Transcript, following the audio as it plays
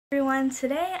Everyone,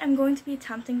 today I'm going to be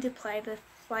attempting to play the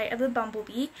Flight of the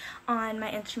Bumblebee on my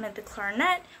instrument, the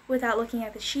clarinet, without looking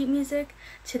at the sheet music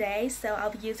today, so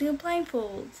I'll be using a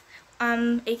blindfold,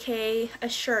 aka a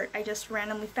shirt I just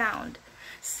randomly found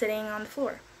sitting on the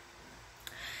floor.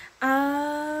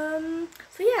 So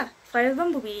yeah, Flight of the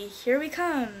Bumblebee, here we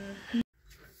come.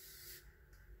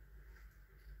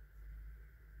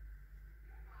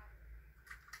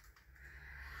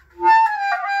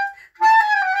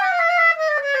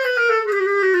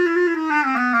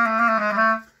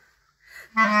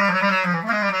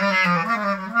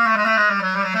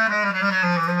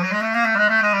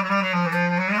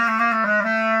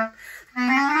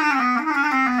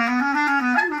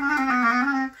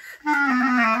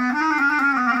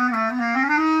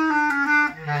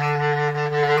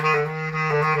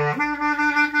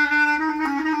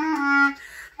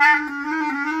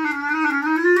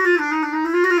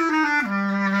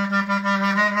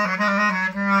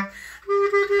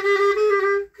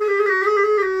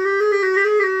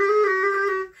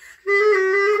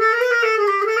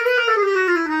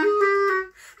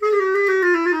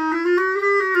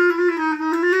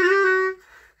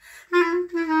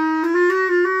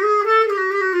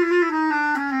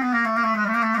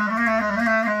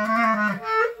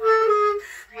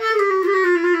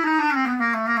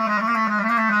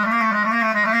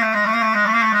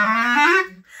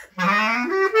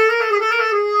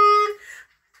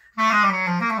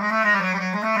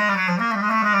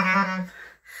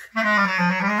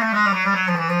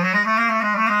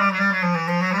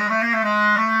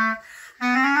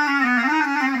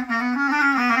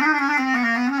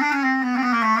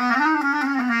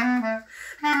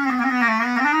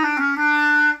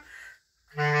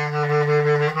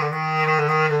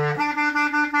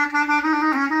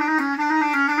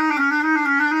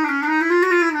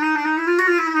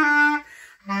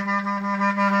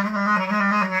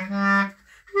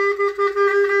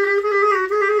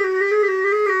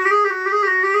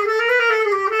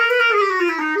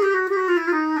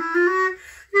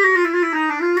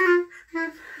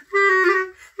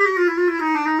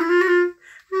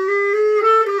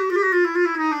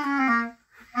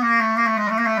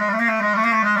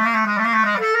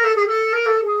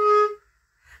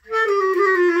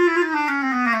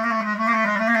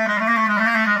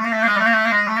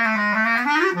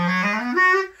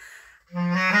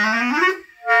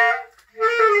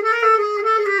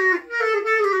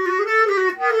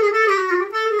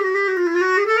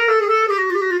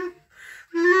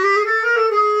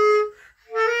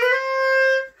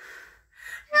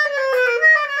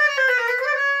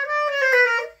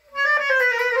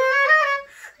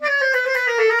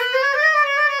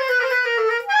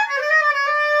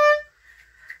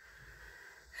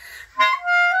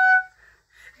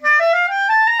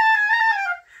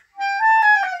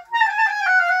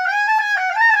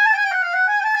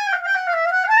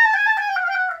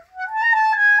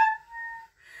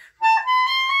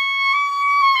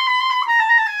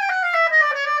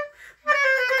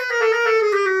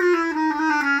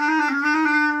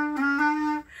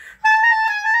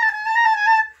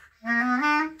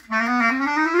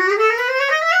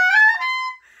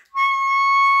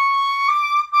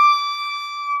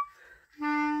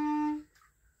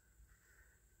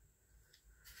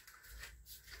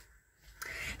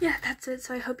 Yeah, that's it.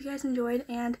 So I hope you guys enjoyed,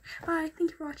 and bye.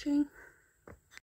 Thank you for watching.